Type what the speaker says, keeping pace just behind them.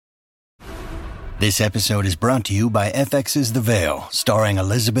This episode is brought to you by FX's The Veil, starring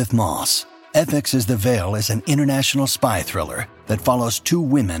Elizabeth Moss. FX's The Veil is an international spy thriller that follows two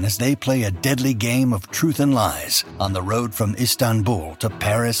women as they play a deadly game of truth and lies on the road from Istanbul to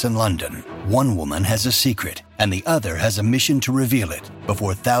Paris and London. One woman has a secret, and the other has a mission to reveal it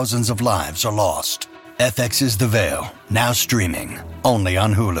before thousands of lives are lost. FX's The Veil, now streaming, only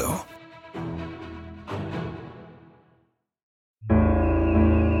on Hulu.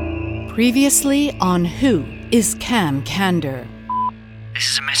 Previously on Who is Cam Candor? This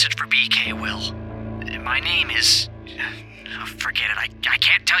is a message for BK, Will. My name is... forget it, I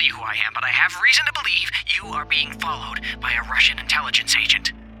can't tell you who I am, but I have reason to believe you are being followed by a Russian intelligence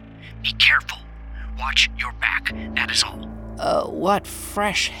agent. Be careful. Watch your back, that is all. What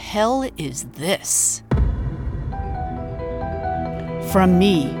fresh hell is this? From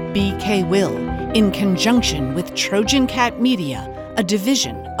me, BK Will, in conjunction with Trojan Cat Media, a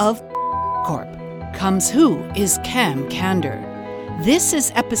division of Corp, comes Who is Cam Candor? This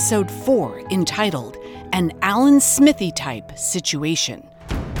is episode 4, entitled An Alan Smithee-type Situation.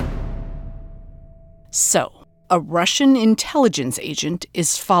 So, a Russian intelligence agent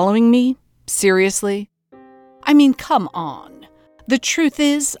is following me? Seriously? I mean, come on. The truth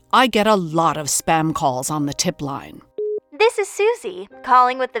is, I get a lot of spam calls on the tip line. This is Susie,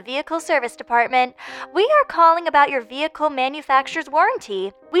 calling with the Vehicle Service Department. We are calling about your vehicle manufacturer's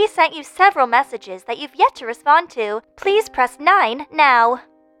warranty. We sent you several messages that you've yet to respond to. Please press 9 now.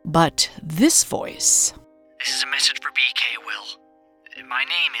 But this voice... This is a message for BK, Will. My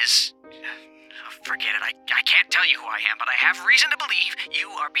name is... forget it, I can't tell you who I am, but I have reason to believe you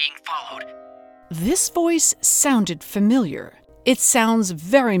are being followed. This voice sounded familiar. It sounds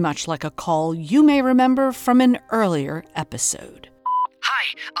very much like a call you may remember from an earlier episode.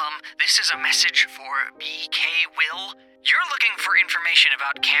 Hi, this is a message for BK Will. You're looking for information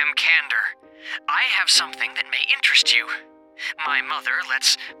about Cam Candor. I have something that may interest you. My mother,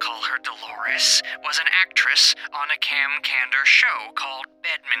 let's call her Dolores, was an actress on a Cam Candor show called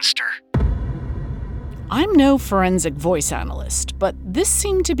Bedminster. I'm no forensic voice analyst, but this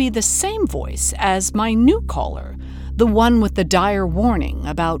seemed to be the same voice as my new caller, the one with the dire warning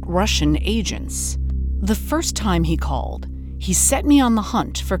about Russian agents. The first time he called, he set me on the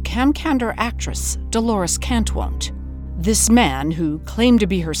hunt for Cam Candor actress Dolores Cantwon't. This man, who claimed to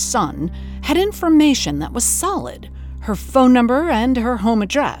be her son, had information that was solid, her phone number and her home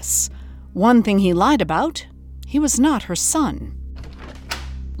address. One thing he lied about, he was not her son.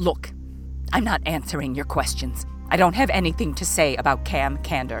 Look, I'm not answering your questions. I don't have anything to say about Cam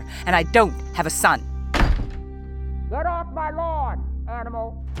Candor, and I don't have a son. Get off my lawn,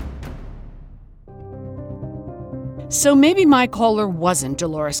 animal! So maybe my caller wasn't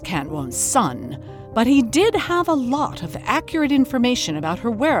Dolores Cantwon's son, but he did have a lot of accurate information about her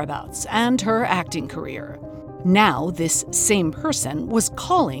whereabouts and her acting career. Now this same person was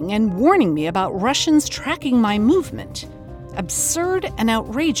calling and warning me about Russians tracking my movement. Absurd and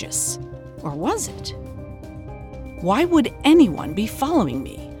outrageous. Or was it? Why would anyone be following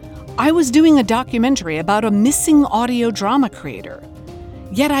me? I was doing a documentary about a missing audio drama creator.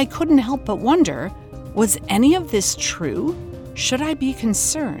 Yet I couldn't help but wonder, was any of this true? Should I be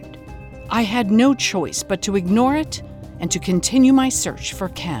concerned? I had no choice but to ignore it and to continue my search for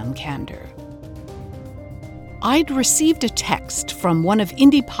Cam Candor. I'd received a text from one of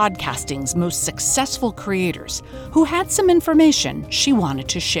indie podcasting's most successful creators who had some information she wanted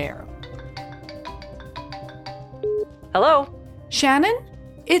to share. Hello? Shannon?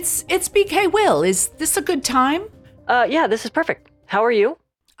 It's BK Will. Is this a good time? Yeah, this is perfect. How are you?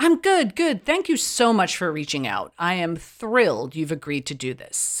 I'm good. Thank you so much for reaching out. I am thrilled you've agreed to do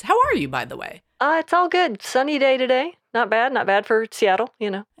this. How are you, by the way? It's all good. Sunny day today. Not bad for Seattle, you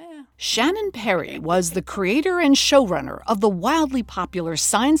know. Yeah. Shannon Perry was the creator and showrunner of the wildly popular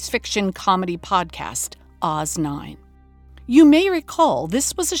science fiction comedy podcast, Oz 9. You may recall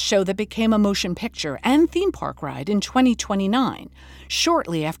this was a show that became a motion picture and theme park ride in 2029,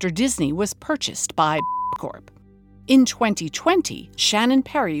 shortly after Disney was purchased by Corp. In 2020, Shannon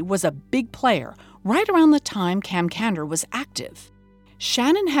Perry was a big player right around the time Cam Candor was active.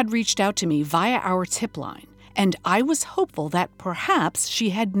 Shannon had reached out to me via our tip line, and I was hopeful that perhaps she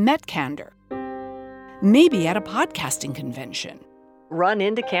had met Candor. Maybe at a podcasting convention. Run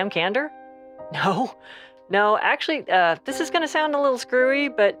into Cam Candor? No, actually, this is going to sound a little screwy,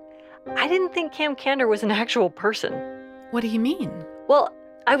 but I didn't think Cam Candor was an actual person. What do you mean? Well,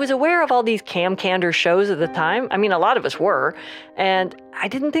 I was aware of all these Cam Candor shows at the time. I mean, a lot of us were. And I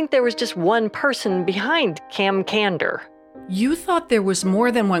didn't think there was just one person behind Cam Candor. You thought there was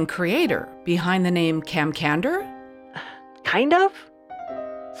more than one creator behind the name Cam Candor? Kind of?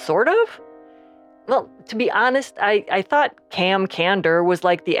 Sort of? Well, to be honest, I thought Cam Candor was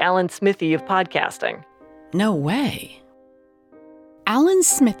like the Alan Smithee of podcasting. No way. Alan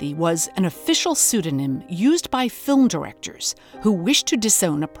Smithee was an official pseudonym used by film directors who wished to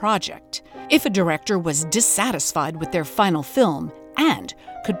disown a project. If a director was dissatisfied with their final film and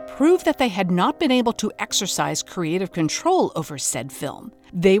could prove that they had not been able to exercise creative control over said film,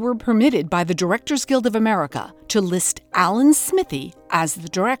 they were permitted by the Directors Guild of America to list Alan Smithee as the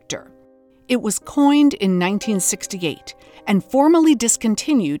director. It was coined in 1968 and formally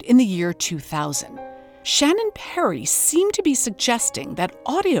discontinued in the year 2000. Shannon Perry seemed to be suggesting that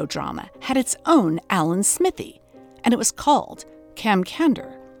audio drama had its own Alan Smithee, and it was called Cam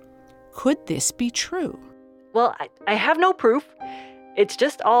Candor. Could this be true? Well, I have no proof. It's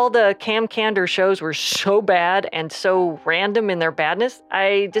just all the Cam Candor shows were so bad and so random in their badness,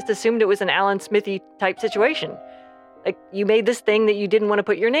 I just assumed it was an Alan Smithee-type situation. Like, you made this thing that you didn't want to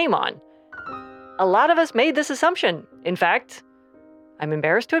put your name on. A lot of us made this assumption. In fact, I'm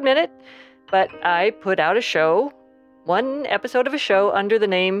embarrassed to admit it, but I put out a show, one episode of a show under the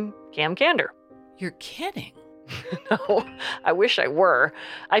name Cam Candor. You're kidding. No, I wish I were.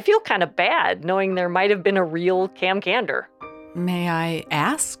 I feel kind of bad knowing there might have been a real Cam Candor. May I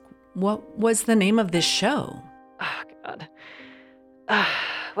ask, what was the name of this show? Oh, God.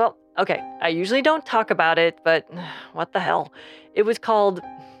 Well, okay, I usually don't talk about it, but what the hell. It was called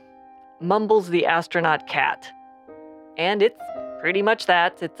Mumbles the Astronaut Cat. And it's pretty much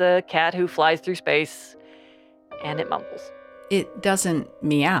that. It's a cat who flies through space, and it mumbles. It doesn't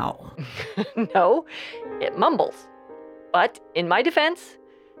meow. No, it mumbles. But in my defense,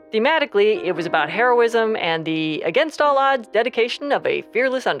 thematically, it was about heroism and the against all odds dedication of a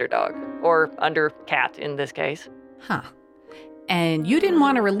fearless underdog, or under-cat in this case. Huh. And you didn't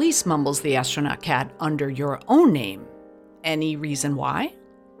want to release Mumbles the Astronaut Cat under your own name. Any reason why?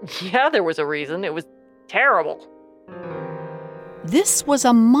 Yeah, there was a reason. It was terrible. This was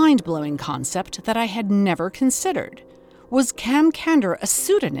a mind-blowing concept that I had never considered. Was Cam Candor a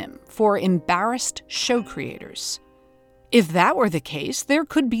pseudonym for embarrassed show creators? If that were the case, there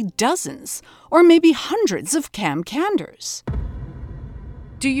could be dozens, or maybe hundreds of Cam Candors.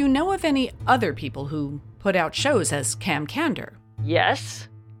 Do you know of any other people who put out shows as Cam Candor? Yes,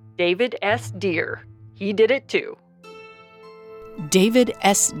 David S. Deere. He did it too. David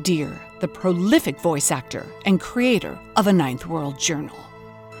S. Deere, the prolific voice actor and creator of A Ninth World Journal.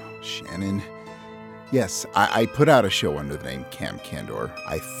 Shannon. Yes, I put out a show under the name Cam Candor.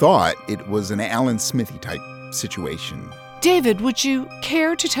 I thought it was an Alan Smithee-type situation. David, would you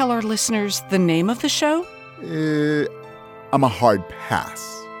care to tell our listeners the name of the show? I'm a hard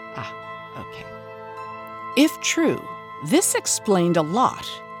pass. Okay. If true, this explained a lot.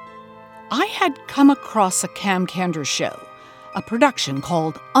 I had come across a Cam Candor show, a production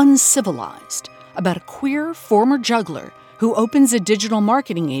called Uncivilized, about a queer former juggler who opens a digital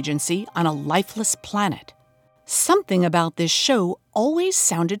marketing agency on a lifeless planet. Something about this show always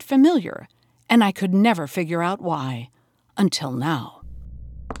sounded familiar, and I could never figure out why, until now.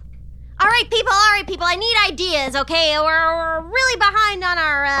 All right, people, I need ideas, okay? We're really behind on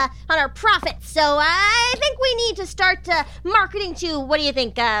our profits, so I think we need to start marketing to, what do you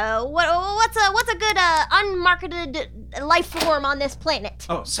think, what's a good unmarketed life form on this planet?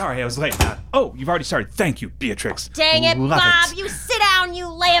 Oh, sorry, I was late. You've already started. Thank you, Beatrix. Dang it, Love Bob, it. you sit down, you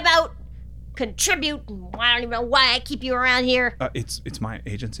layabout, contribute. I don't even know why I keep you around here. It's my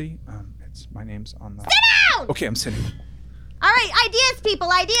agency. My name's on the... Sit down! Okay, I'm sitting. All right, ideas,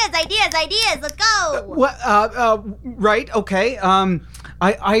 people, ideas, let's go. Right, okay.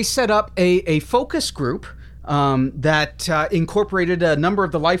 I set up a focus group that incorporated a number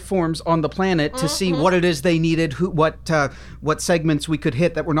of the life forms on the planet to see what it is they needed, what segments we could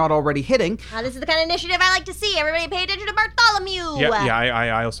hit that we're not already hitting. This is the kind of initiative I like to see. Everybody pay attention to Bartholomew. Yeah,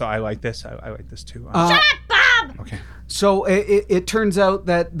 I also like this. I like this too. Shut up, Bob! Okay. So it turns out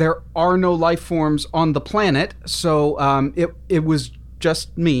that there are no life forms on the planet, so it was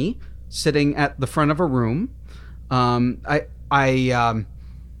just me sitting at the front of a room. I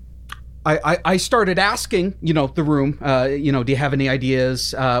started asking, the room, do you have any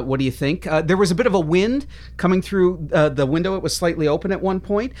ideas? What do you think? There was a bit of a wind coming through the window. It was slightly open at one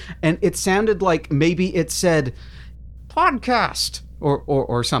point, and it sounded like maybe it said podcast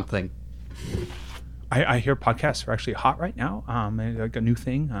or something. I hear podcasts are actually hot right now. Like a new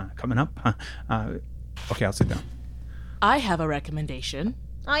thing coming up. Okay, I'll sit down. I have a recommendation.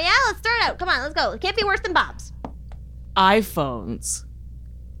 Oh yeah, let's start out. Come on, let's go. It can't be worse than Bob's. iPhones.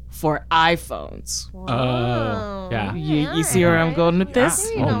 for iPhones. Oh. Yeah. You see where I'm going with this?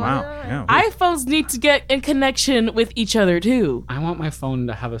 Oh, wow. Yeah. iPhones need to get in connection with each other, too. I want my phone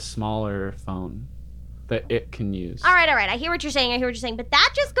to have a smaller phone that it can use. All right. I hear what you're saying. But that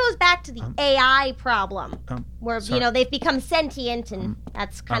just goes back to the AI problem, where, they've become sentient, and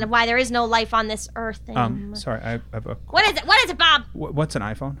that's kind of why there is no life on this earth anymore. Sorry, I have a... What is it, Bob? What's an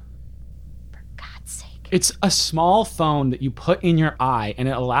iPhone? For God's sake. It's a small phone that you put in your eye, and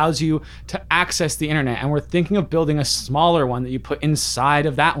it allows you to access the internet. And we're thinking of building a smaller one that you put inside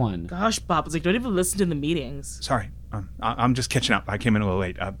of that one. Gosh, Bob, it's like, don't even listen to the meetings. Sorry. I'm just catching up. I came in a little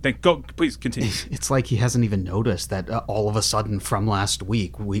late. Please continue. It's like he hasn't even noticed that all of a sudden from last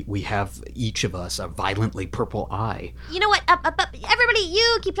week, we have each of us a violently purple eye. You know what? Everybody,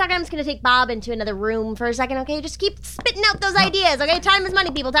 you keep talking. I'm just going to take Bob into another room for a second, okay? Just keep spitting out those ideas, okay? Time is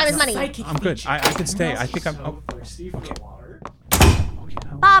money, people. Time is money. I'm good. I can stay. I think I'm... Oh. Okay.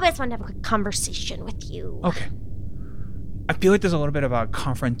 Bob, I just want to have a quick conversation with you. Okay. I feel like there's a little bit of a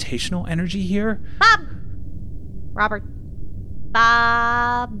confrontational energy here. Bob! Robert.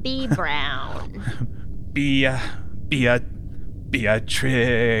 Bobby Brown. Beatrix.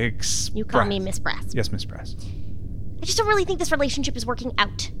 You call me Miss Brass. Yes, Miss Brass. I just don't really think this relationship is working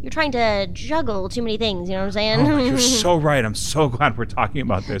out. You're trying to juggle too many things, you know what I'm saying? Oh, you're so right. I'm so glad we're talking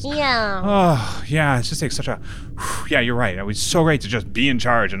about this. Yeah. Oh, yeah, it's just like such a... Yeah, you're right. It was so great to just be in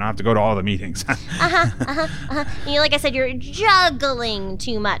charge and not have to go to all the meetings. Like I said, you're juggling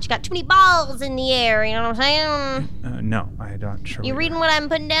too much. Got too many balls in the air, you know what I'm saying? No, I don't. Sure. You reading what I'm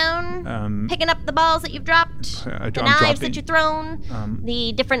putting down? Picking up the balls that you've dropped? The knives that you've thrown?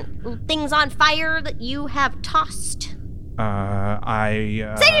 The different things on fire that you have tossed? Say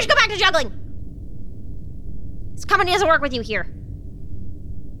you should go back to juggling! This company doesn't work with you here.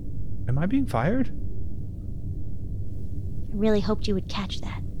 Am I being fired? I really hoped you would catch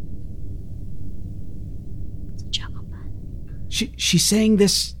that. It's a juggle bud. She's saying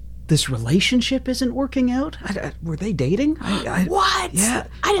this relationship isn't working out? Were they dating? What? Yeah.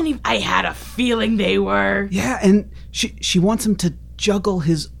 I had a feeling they were. Yeah, and she wants him to juggle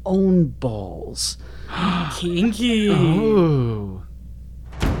his own balls. Kinky. Oh.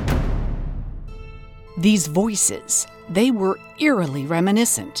 These voices, they were eerily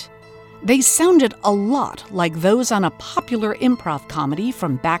reminiscent. They sounded a lot like those on a popular improv comedy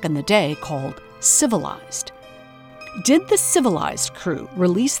from back in the day called Civilized. Did the Civilized crew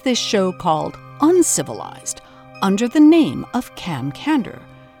release this show called Uncivilized under the name of Cam Candor?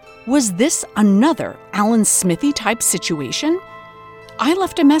 Was this another Alan Smithee-type situation? I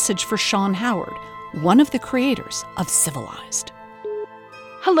left a message for Sean Howard, one of the creators of Civilized.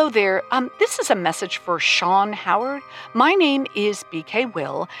 Hello there. This is a message for Sean Howard. My name is BK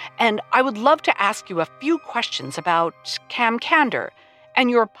Will, and I would love to ask you a few questions about Cam Candor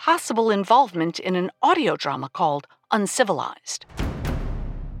and your possible involvement in an audio drama called Uncivilized.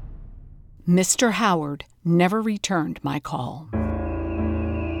 Mr. Howard never returned my call.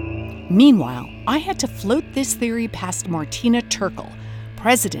 Meanwhile, I had to float this theory past Martina Turkle,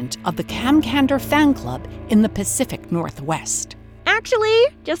 president of the Cam Candor fan club in the Pacific Northwest. Actually,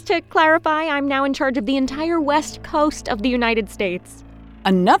 just to clarify, I'm now in charge of the entire west coast of the United States.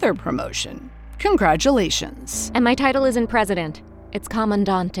 Another promotion. Congratulations. And my title isn't president. It's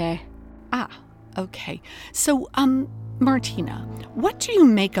Commandante. Ah, okay. So, Martina, what do you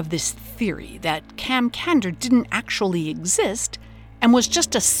make of this theory that Cam Candor didn't actually exist and was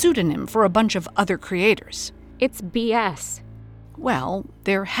just a pseudonym for a bunch of other creators? It's BS. Well,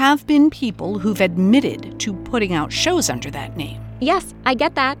 there have been people who've admitted to putting out shows under that name. Yes, I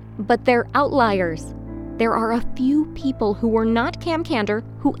get that, but they're outliers. There are a few people who were not Cam Candor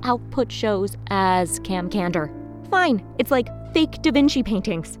who output shows as Cam Candor. Fine, it's like fake Da Vinci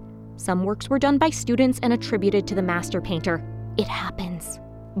paintings. Some works were done by students and attributed to the master painter. It happens.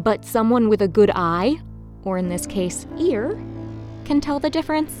 But someone with a good eye, or in this case, ear, can tell the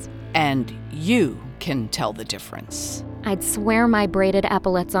difference. And you can tell the difference. I'd swear my braided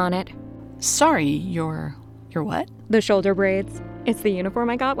epaulets on it. Sorry, your what? The shoulder braids. It's the uniform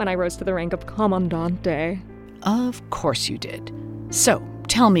I got when I rose to the rank of Commandante. Of course you did. So,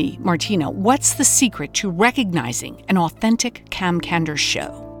 tell me, Martina, what's the secret to recognizing an authentic Cam Candor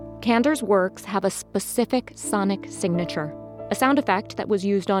show? Candor's works have a specific sonic signature, a sound effect that was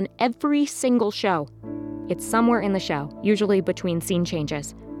used on every single show. It's somewhere in the show, usually between scene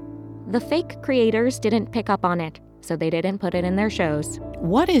changes. The fake creators didn't pick up on it, so they didn't put it in their shows.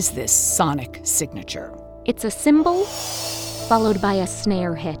 What is this sonic signature? It's a cymbal followed by a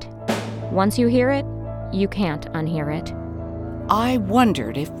snare hit. Once you hear it, you can't unhear it. I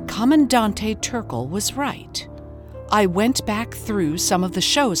wondered if Commandante Turkle was right. I went back through some of the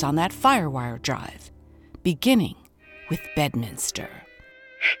shows on that Firewire drive, beginning with Bedminster.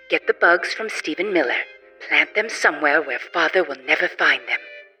 Get the bugs from Stephen Miller. Plant them somewhere where Father will never find them.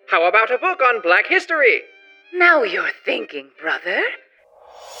 How about a book on Black history? Now you're thinking, brother.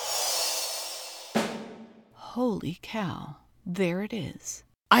 Holy cow, there it is.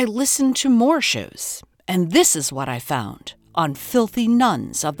 I listened to more shows, and this is what I found on filthy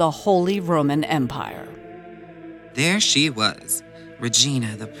nuns of the Holy Roman Empire. There she was,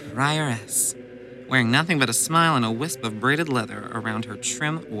 Regina the prioress, wearing nothing but a smile and a wisp of braided leather around her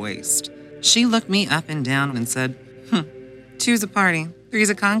trim waist. She looked me up and down and said, "Two's a party, three's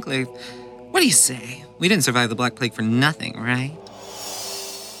a conclave. What do you say? We didn't survive the Black Plague for nothing, right?"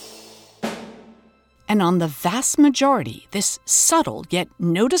 And on the vast majority, this subtle yet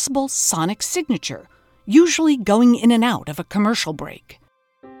noticeable sonic signature, usually going in and out of a commercial break.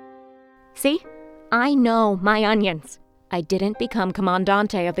 See? I know my onions. I didn't become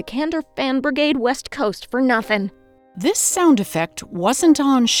Commandante of the Candor Fan Brigade West Coast for nothing. This sound effect wasn't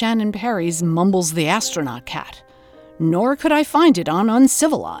on Shannon Perry's Mumbles the Astronaut Cat, nor could I find it on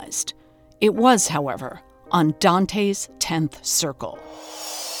Uncivilized. It was, however, on Dante's 10th Circle.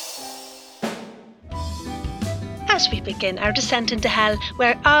 As we begin our descent into hell,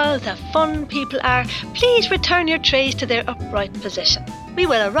 where all the fun people are, please return your trays to their upright position. We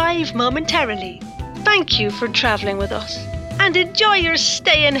will arrive momentarily. Thank you for travelling with us, and enjoy your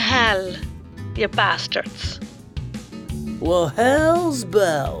stay in hell, you bastards. Well, hell's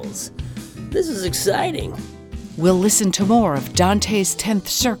bells. This is exciting. We'll listen to more of Dante's 10th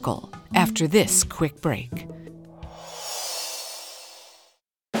Circle after this quick break.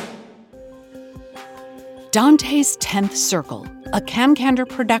 Dante's 10th Circle, a Camcander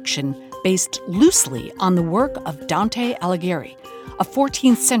production based loosely on the work of Dante Alighieri, a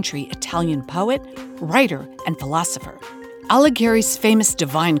 14th century Italian poet, writer, and philosopher. Alighieri's famous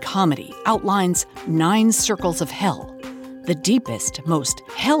Divine Comedy outlines 9 circles of hell. The deepest, most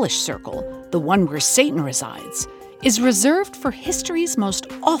hellish circle, the one where Satan resides, is reserved for history's most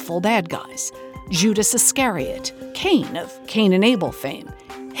awful bad guys: Judas Iscariot, Cain of Cain and Abel fame,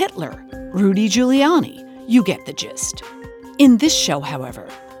 Hitler, Rudy Giuliani. You get the gist. In this show, however,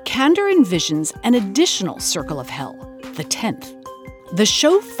 Candor envisions an additional circle of hell, the 10th. The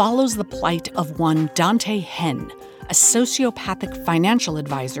show follows the plight of one Dante Henn, a sociopathic financial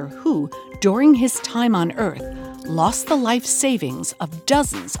advisor who, during his time on Earth, lost the life savings of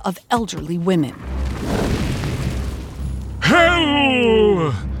dozens of elderly women.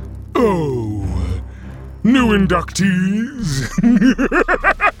 Hell! Oh, new inductees.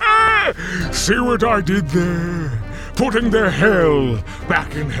 See what I did there? Putting their hell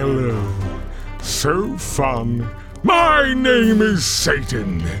back in hello. So fun. My name is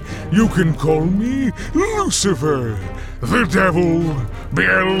Satan. You can call me Lucifer, the devil,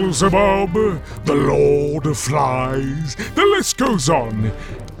 Beelzebub, the Lord of Flies. The list goes on.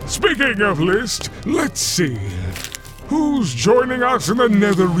 Speaking of list, let's see. Who's joining us in the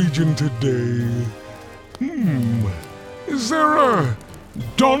nether region today? Is there a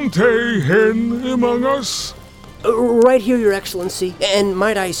Dante Hen among us? Right here, Your Excellency. And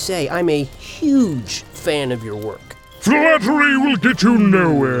might I say, I'm a huge fan of your work. Flattery will get you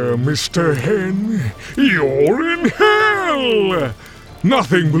nowhere, Mr. Hen. You're in hell!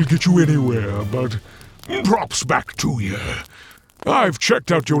 Nothing will get you anywhere, but props back to you. I've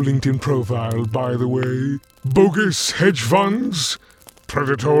checked out your LinkedIn profile, by the way. Bogus hedge funds,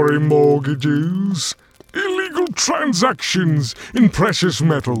 predatory mortgages, illegal transactions in precious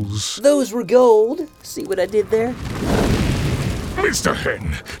metals. Those were gold. See what I did there? Mr.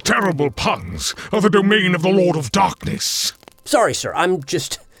 Hen, terrible puns are the domain of the Lord of Darkness. Sorry, sir. I'm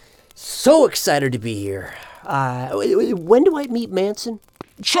just so excited to be here. When do I meet Manson?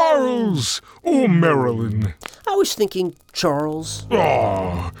 Charles or Marilyn? I was thinking Charles.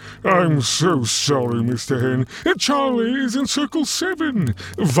 Oh, I'm so sorry, Mr. Hen. Charlie is in Circle 7.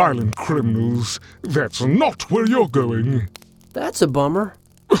 Violent criminals. That's not where you're going. That's a bummer.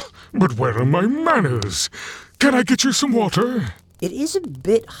 But where are my manners? Can I get you some water? It is a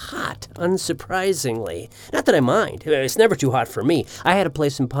bit hot, unsurprisingly. Not that I mind. It's never too hot for me. I had a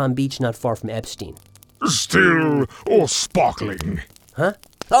place in Palm Beach not far from Epstein. Still or sparkling? Huh?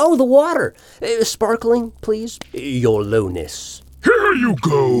 Oh, the water. Sparkling, please. Your lowness. Here you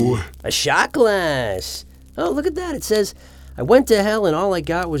go. A shot glass. Oh, look at that. It says, I went to hell and all I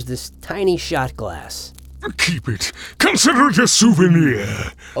got was this tiny shot glass. Keep it. Consider it a souvenir.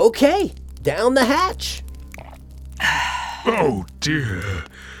 Okay. Down the hatch. Oh, dear.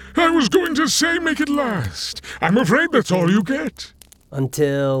 I was going to say make it last. I'm afraid that's all you get.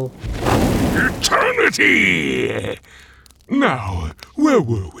 Until... eternity! Now, where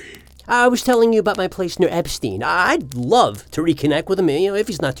were we? I was telling you about my place near Epstein. I'd love to reconnect with him, if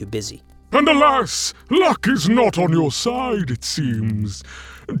he's not too busy. And alas, luck is not on your side, it seems.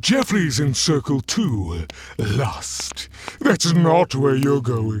 Jeffrey's in Circle 2. Lust. That's not where you're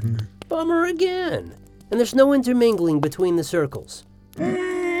going. Bummer again. And there's no intermingling between the circles.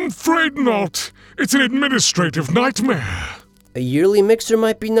 Afraid not. It's an administrative nightmare. A yearly mixer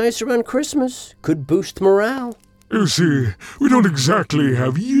might be nice around Christmas. Could boost morale. You see, we don't exactly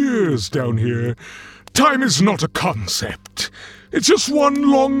have years down here. Time is not a concept. It's just one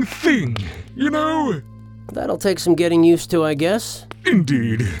long thing, you know? That'll take some getting used to, I guess.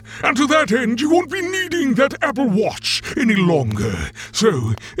 Indeed. And to that end, you won't be needing that Apple Watch any longer.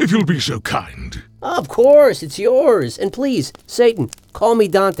 So, if you'll be so kind. Of course, it's yours. And please, Satan, call me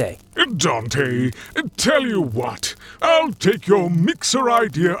Dante. Dante, tell you what. I'll take your mixer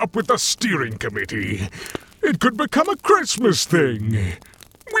idea up with the steering committee. It could become a Christmas thing.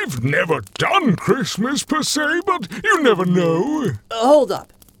 We've never done Christmas per se, but you never know. Hold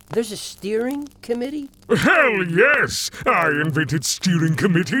up. There's a steering committee? Hell yes! I invented steering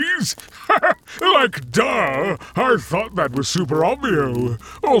committees. Like duh! I thought that was super obvious.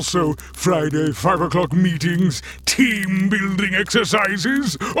 Also, Friday 5 o'clock meetings, team building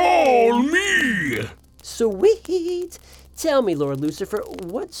exercises, all me! Sweet! Tell me, Lord Lucifer,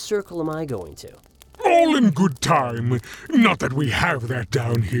 what circle am I going to? All in good time. Not that we have that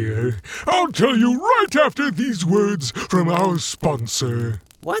down here. I'll tell you right after these words from our sponsor.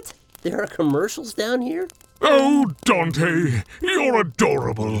 What? There are commercials down here? Oh, Dante, you're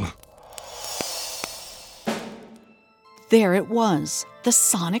adorable. There it was, the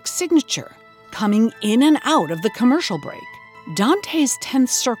sonic signature, coming in and out of the commercial break. Dante's 10th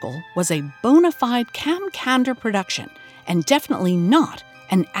Circle was a bona fide Cam Kander production, and definitely not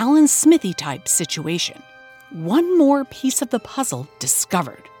an Alan Smithee-type situation. One more piece of the puzzle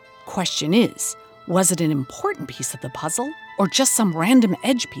discovered. Question is, was it an important piece of the puzzle, or just some random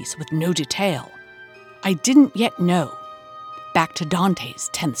edge piece with no detail? I didn't yet know. Back to Dante's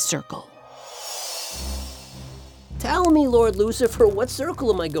 10th Circle. Tell me, Lord Lucifer, what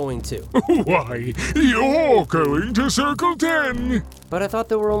circle am I going to? Why, you're going to Circle 10. But I thought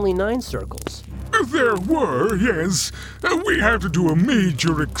there were only 9 circles. There were, yes. We had to do a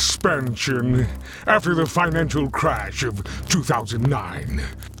major expansion after the financial crash of 2009.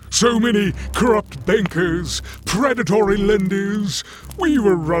 So many corrupt bankers, predatory lenders, we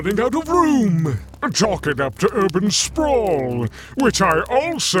were running out of room. Chalk it up to urban sprawl, which I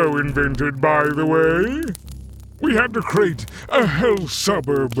also invented, by the way. We had to create a hell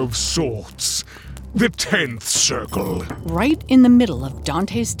suburb of sorts. The 10th Circle. Right in the middle of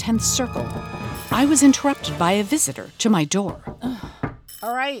Dante's 10th Circle, I was interrupted by a visitor to my door.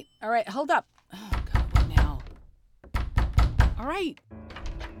 All right, hold up. Oh, God, what now? All right.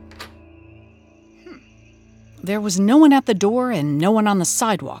 There was no one at the door and no one on the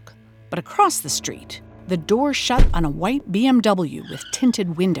sidewalk, but across the street, the door shut on a white BMW with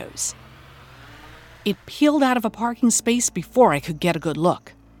tinted windows. It peeled out of a parking space before I could get a good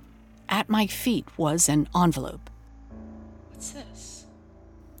look. At my feet was an envelope. What's this?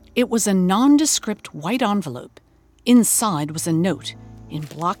 It was a nondescript white envelope. Inside was a note in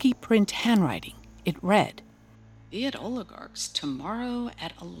blocky print handwriting. It read, "Be at Oligarchs tomorrow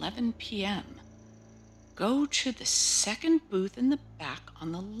at 11 p.m. Go to the second booth in the back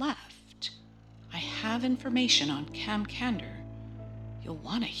on the left. I have information on Cam Kander you'll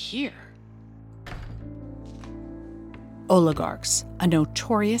want to hear." Oligarchs, a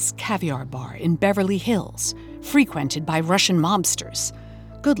notorious caviar bar in Beverly Hills, frequented by Russian mobsters.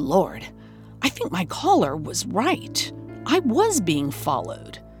 Good Lord, I think my caller was right. I was being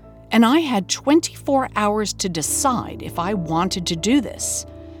followed, and I had 24 hours to decide if I wanted to do this.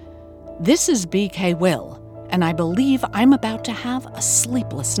 This is BK Will, and I believe I'm about to have a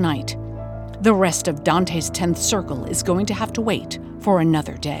sleepless night. The rest of Dante's 10th Circle is going to have to wait for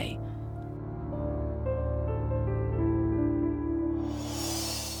another day.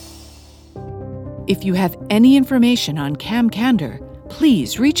 If you have any information on Cam Kander,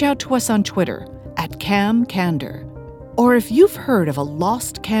 please reach out to us on Twitter @Cam Kander. Or if you've heard of a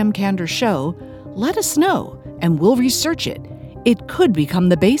lost Cam Kander show, let us know and we'll research it. It could become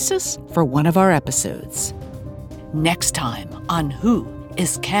the basis for one of our episodes. Next time on Who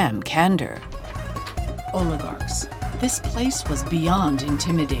is Cam Kander? Oligarchs. This place was beyond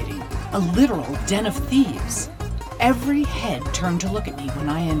intimidating, a literal den of thieves. Every head turned to look at me when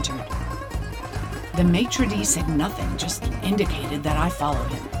I entered. The maitre d' said nothing, just indicated that I follow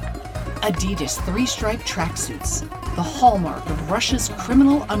him. Adidas 3-stripe tracksuits, the hallmark of Russia's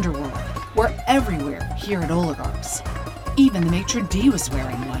criminal underworld. We're everywhere here at Oligarchs. Even the maitre d' was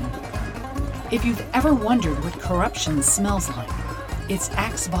wearing one. If you've ever wondered what corruption smells like, it's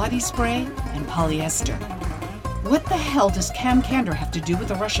Axe body spray and polyester. What the hell does Cam Candor have to do with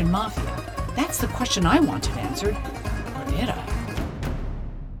the Russian mafia? That's the question I wanted answered. Or did I?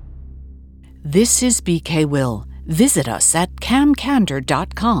 This is BK Will. Visit us at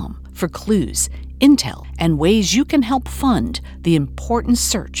camcandor.com for clues, intel, and ways you can help fund the important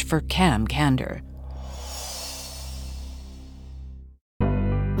search for Cam Candor.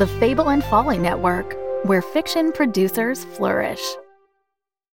 The Fable and Folly Network, where fiction producers flourish.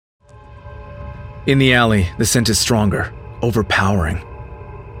 In the alley, the scent is stronger, overpowering.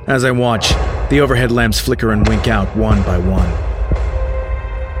 As I watch, the overhead lamps flicker and wink out one by one.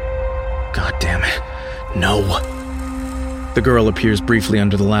 God damn it. No. The girl appears briefly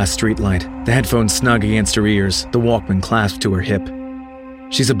under the last streetlight, the headphones snug against her ears, the Walkman clasped to her hip.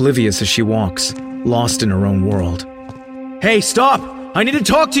 She's oblivious as she walks, lost in her own world. Hey, stop! I need to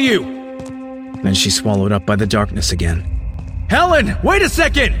talk to you! Then she's swallowed up by the darkness again. Helen, wait a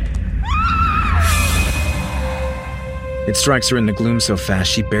second! It strikes her in the gloom so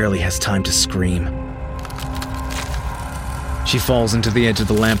fast she barely has time to scream. She falls into the edge of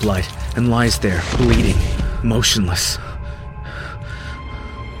the lamplight and lies there, bleeding, motionless.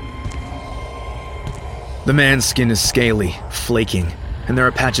 The man's skin is scaly, flaking, and there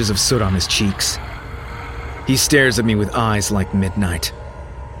are patches of soot on his cheeks. He stares at me with eyes like midnight.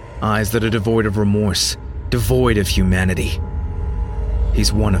 Eyes that are devoid of remorse, devoid of humanity.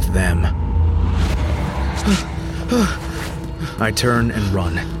 He's one of them. I turn and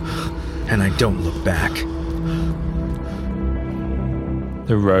run, and I don't look back.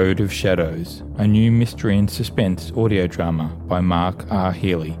 The Road of Shadows, a new mystery and suspense audio drama by Mark R.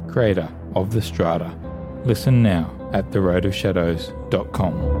 Healy, creator of The Strata. Listen now at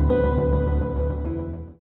theroadofshadows.com.